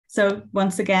So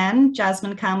once again,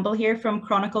 Jasmine Campbell here from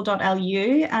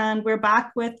Chronicle.lu, and we're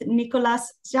back with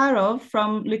Nicolas Zharov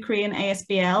from LUkraine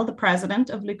asbl, the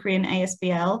president of LUkraine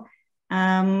asbl.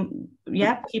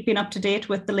 Keeping up to date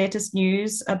with the latest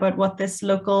news about what this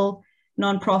local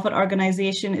non-profit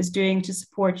organization is doing to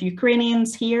support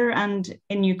Ukrainians here and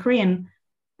in Ukraine.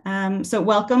 So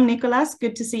welcome, Nicolas.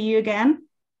 Good to see you again.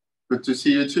 Good to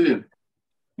see you too.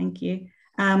 Thank you.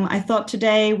 I thought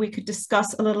today we could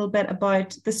discuss a little bit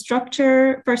about the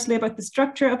structure, firstly about the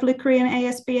structure of LUkraine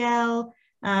asbl,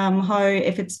 how,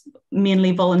 if it's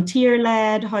mainly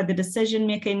volunteer-led, how the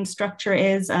decision-making structure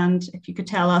is, and if you could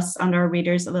tell us and our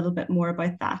readers a little bit more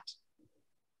about that.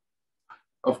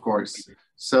 Of course.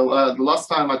 So the last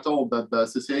time I told that the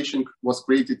association was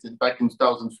created back in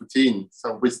 2014.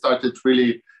 So we started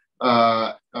really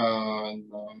like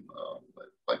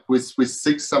with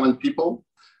 6-7 people.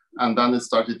 And then it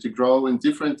started to grow. In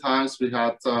different times, we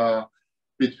had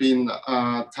between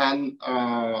 10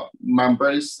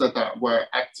 members that were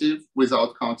active,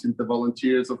 without counting the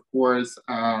volunteers, of course,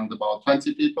 and about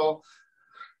 20 people.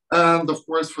 And of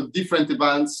course, for different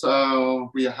events,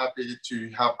 we are happy to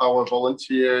have our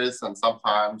volunteers. And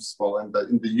sometimes, well,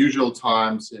 in the usual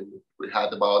times, we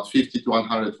had about 50 to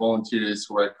 100 volunteers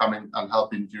who were coming and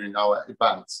helping during our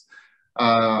events.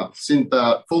 Since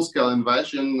the full-scale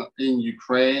invasion in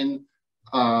Ukraine,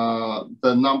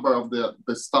 the number of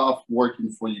the staff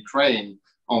working for Ukraine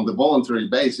on the voluntary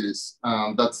basis,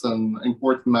 that's an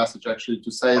important message actually to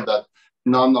say that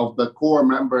none of the core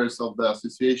members of the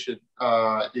association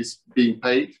is being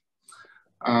paid.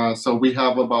 So we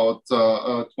have about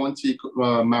 20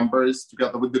 members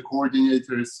together with the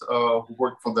coordinators who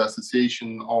work for the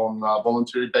association on a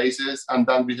voluntary basis. And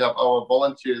then we have our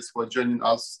volunteers who are joining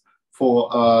us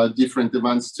for different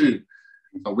events too.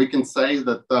 So we can say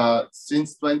that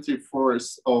since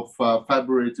 24th of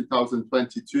February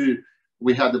 2022,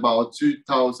 we had about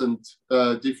 2,000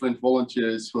 different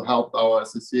volunteers who helped our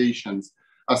association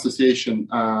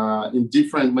in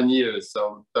different manners.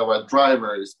 So there were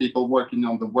drivers, people working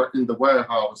on in the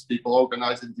warehouse, people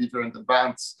organizing different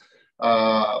events,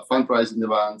 fundraising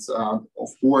events, and of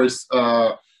course,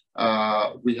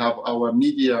 we have our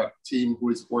media team who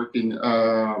is working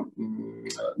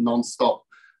non-stop.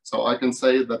 So I can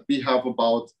say that we have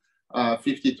about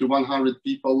 50 to 100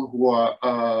 people who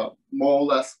are more or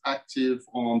less active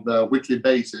on the weekly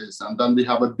basis. And then we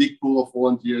have a big pool of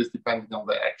volunteers depending on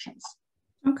their actions.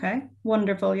 Okay,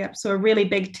 wonderful. Yep. So a really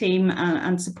big team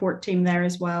and support team there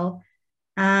as well.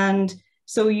 And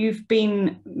so you've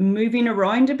been moving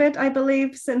around a bit, I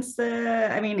believe, since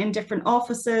in different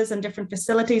offices and different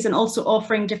facilities, and also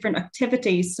offering different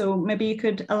activities. So maybe you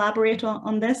could elaborate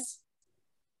on this.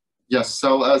 Yes.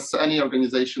 So as any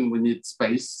organization, we need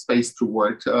space to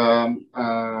work.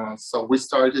 So we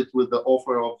started with the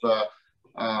offer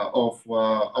of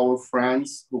our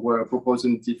friends who were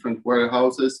proposing different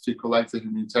warehouses to collect the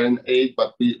humanitarian aid,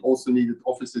 but we also needed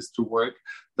offices to work.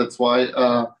 That's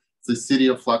why the city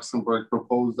of Luxembourg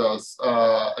proposed us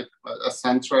a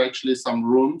center, actually some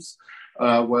rooms,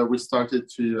 where we started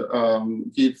to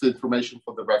give the information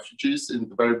for the refugees in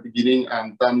the very beginning.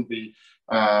 And then we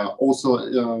also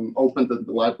opened the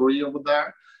library over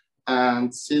there.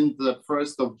 And since the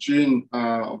 1st of June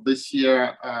of this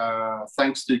year,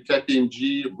 thanks to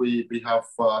KPMG, we have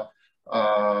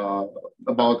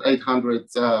about 800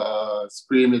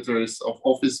 square meters of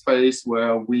office space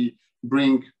where we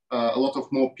bring a lot of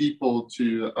more people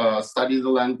to study the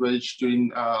language,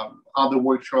 doing other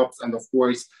workshops, and of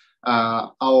course,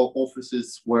 our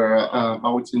offices where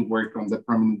our team work on the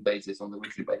permanent basis, on the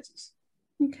weekly basis.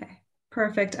 Okay,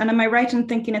 perfect. And am I right in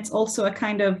thinking it's also a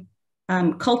kind of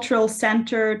cultural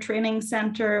center, training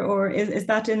center, or is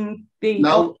that in the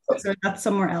office, or that's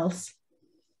somewhere else?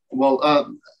 Well,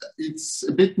 it's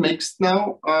a bit mixed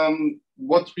now.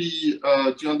 What we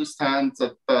do understand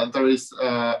that there is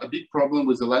a big problem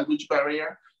with the language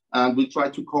barrier, and we try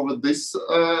to cover this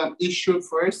issue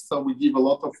first. So we give a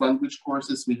lot of language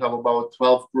courses. We have about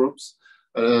 12 groups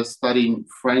studying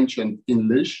French and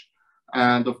English.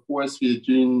 And of course, we're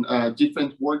doing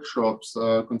different workshops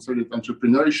concerning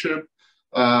entrepreneurship,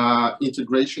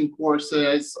 integration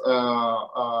courses,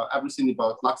 everything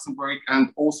about Luxembourg.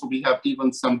 And also we have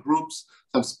even some groups,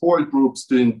 some sport groups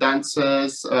doing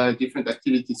dances, different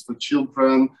activities for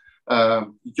children,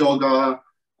 yoga.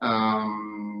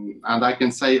 And I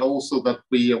can say also that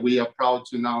we are proud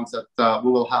to announce that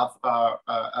we will have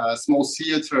a small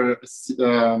theater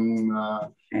soon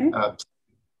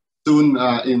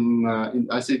in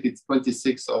I think it's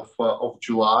 26th of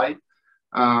July.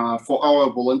 For our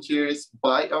volunteers,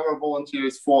 by our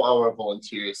volunteers, for our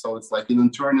volunteers. So it's like an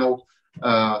internal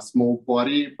small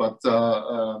party, but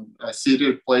a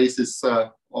seated place is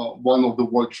one of the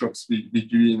workshops we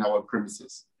do in our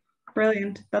premises.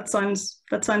 Brilliant. That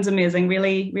sounds amazing.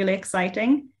 Really, really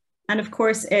exciting. And of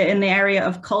course, in the area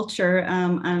of culture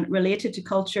and related to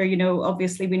culture, you know,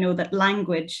 obviously we know that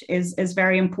language is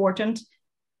very important.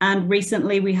 And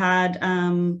recently we had,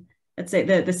 let's say,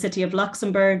 the city of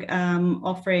Luxembourg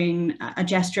offering a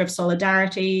gesture of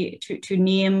solidarity to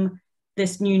name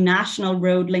this new national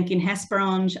road linking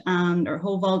Hesperange or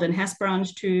Hovald and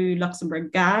Hesperange to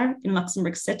Luxembourg Gare in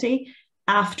Luxembourg City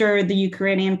after the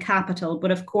Ukrainian capital. But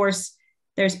of course,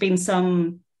 there's been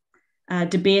some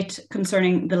debate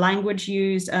concerning the language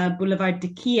used, Boulevard de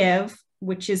Kiev,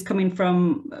 which is coming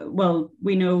from, well,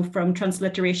 we know from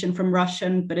transliteration from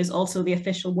Russian, but is also the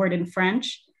official word in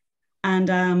French. And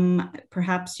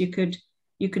perhaps you could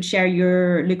share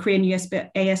your LUkraine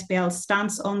ASBL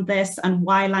stance on this and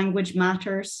why language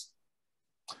matters.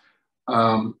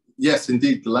 Yes,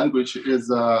 indeed, the language is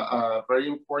a very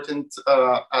important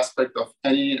aspect of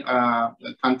any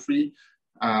country.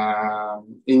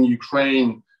 In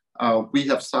Ukraine, we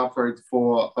have suffered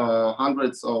for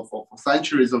hundreds of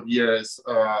centuries of years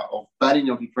of banning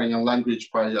of Ukrainian language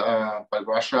by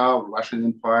Russia, or Russian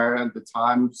Empire at the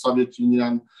time, Soviet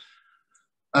Union.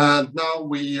 And now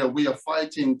we are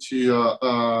fighting to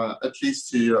at least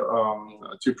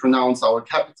to pronounce our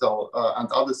capital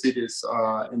and other cities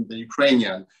in the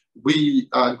Ukrainian. We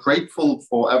are grateful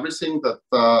for everything that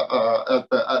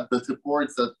the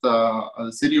support that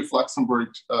the city of Luxembourg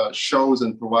shows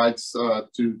and provides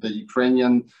to the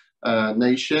Ukrainian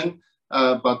nation.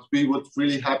 But we would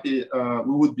be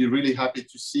really happy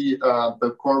to see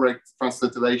the correct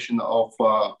transliteration of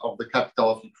the capital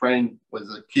of Ukraine with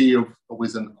a Kyiv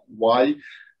with an Y.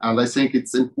 And I think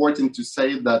it's important to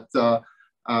say that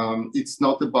it's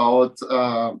not about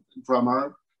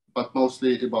grammar, but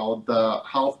mostly about the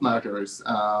health matters.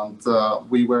 And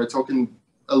we were talking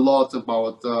a lot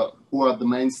about who are the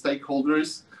main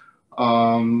stakeholders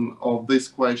of this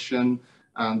question.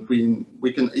 And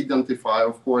we can identify,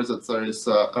 of course, that there is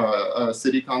a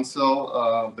city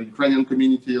council, the Ukrainian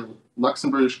community,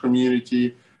 Luxembourgish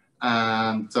community,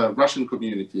 and Russian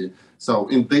community. So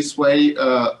in this way,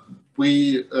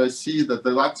 we see that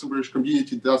the Luxembourgish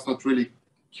community does not really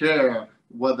care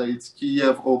whether it's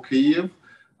Kiev or Kyiv.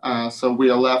 So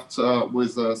we are left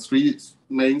with three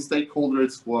main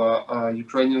stakeholders who are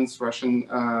Ukrainians, Russian,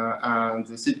 and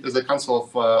the council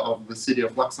of the city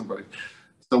of Luxembourg.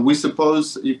 So we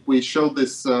suppose if we show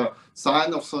this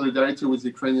sign of solidarity with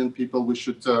Ukrainian people, we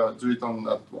should do it on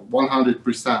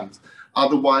 100%.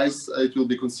 Otherwise, it will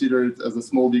be considered as a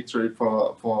small victory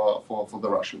for the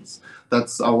Russians.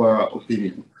 That's our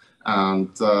opinion.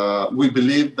 And we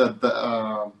believe that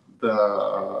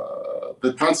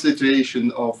the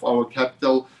transliteration of our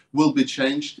capital will be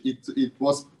changed. It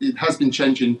has been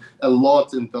changing a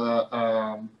lot in the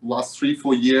last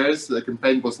 3-4 years. The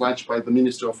campaign was launched by the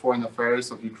Minister of Foreign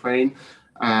Affairs of Ukraine,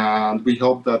 and we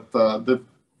hope that the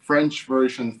French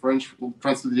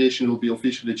transliteration will be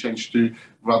officially changed to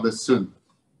rather soon.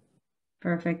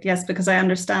 Perfect. Yes, because I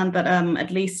understand that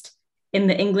at least in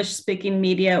the English-speaking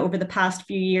media over the past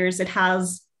few years, the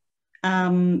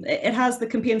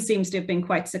campaign seems to have been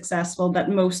quite successful, that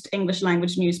most English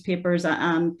language newspapers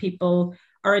and people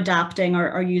are adapting or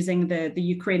are using the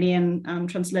Ukrainian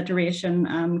transliteration,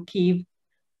 Kyiv.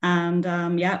 And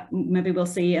yeah, maybe we'll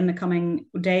see in the coming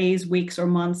days, weeks or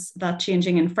months that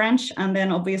changing in French. And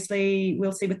then obviously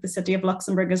we'll see with the city of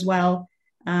Luxembourg as well.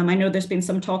 I know there's been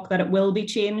some talk that it will be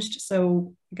changed.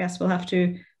 So I guess we'll have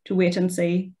to wait and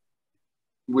see.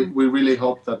 We really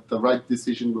hope that the right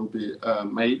decision will be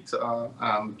made,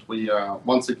 and we are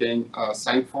once again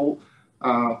thankful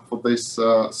for this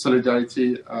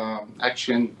solidarity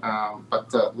action, but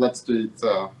let's do it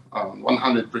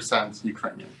 100%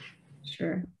 Ukrainian.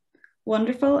 Sure.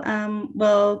 Wonderful.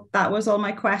 Well, that was all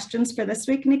my questions for this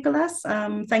week, Nicolas.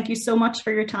 Thank you so much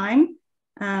for your time.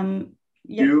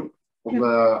 Yeah.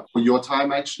 For your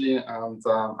time, actually, and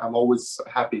I'm always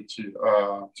happy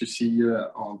to see you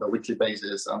on the weekly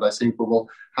basis. And I think we will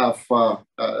have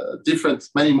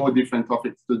many more different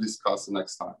topics to discuss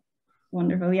next time.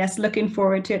 Wonderful. Yes, looking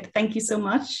forward to it. Thank you so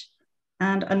much.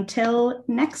 And until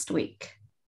next week.